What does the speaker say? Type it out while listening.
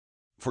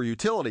For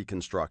utility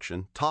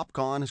construction,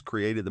 Topcon has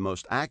created the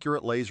most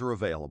accurate laser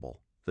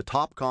available, the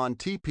Topcon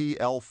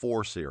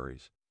TP-L4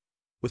 series,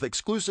 with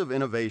exclusive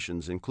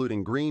innovations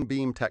including green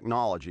beam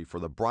technology for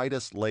the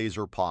brightest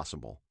laser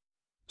possible.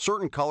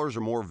 Certain colors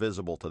are more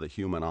visible to the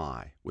human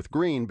eye, with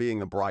green being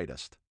the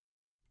brightest.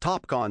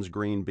 Topcon's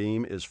green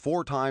beam is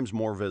 4 times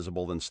more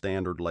visible than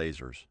standard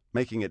lasers,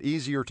 making it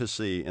easier to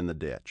see in the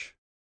ditch.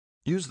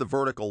 Use the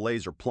vertical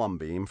laser plumb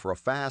beam for a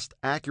fast,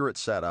 accurate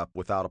setup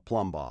without a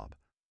plumb bob.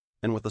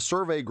 And with the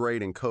survey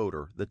grade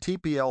encoder, the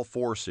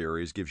TP-L4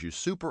 series gives you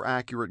super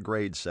accurate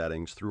grade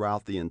settings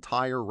throughout the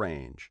entire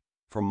range,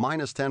 from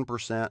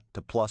 -10%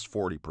 to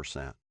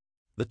 +40%.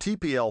 The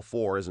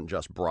TP-L4 isn't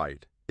just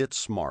bright, it's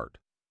smart.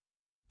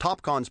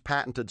 Topcon's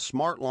patented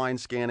smart line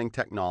scanning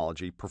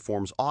technology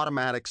performs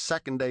automatic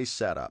second-day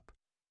setup,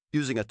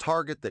 using a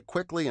target that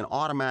quickly and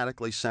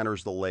automatically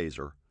centers the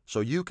laser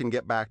so you can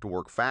get back to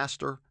work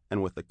faster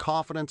and with the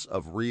confidence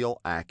of real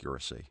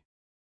accuracy.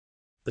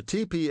 The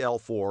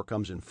TP-L4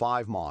 comes in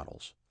 5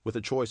 models, with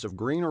a choice of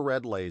green or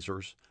red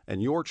lasers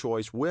and your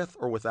choice with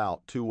or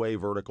without two-way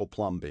vertical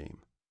plumb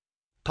beam.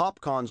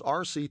 Topcon's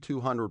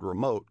RC200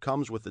 remote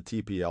comes with the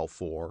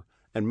TP-L4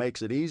 and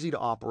makes it easy to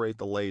operate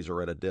the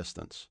laser at a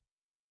distance.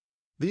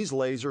 These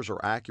lasers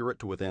are accurate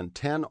to within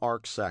 10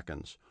 arc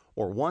seconds,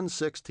 or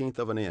 1/16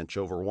 of an inch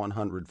over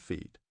 100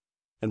 feet,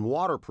 and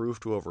waterproof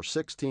to over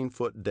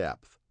 16-foot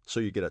depth, so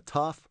you get a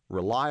tough,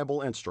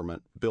 reliable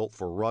instrument built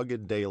for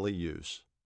rugged daily use.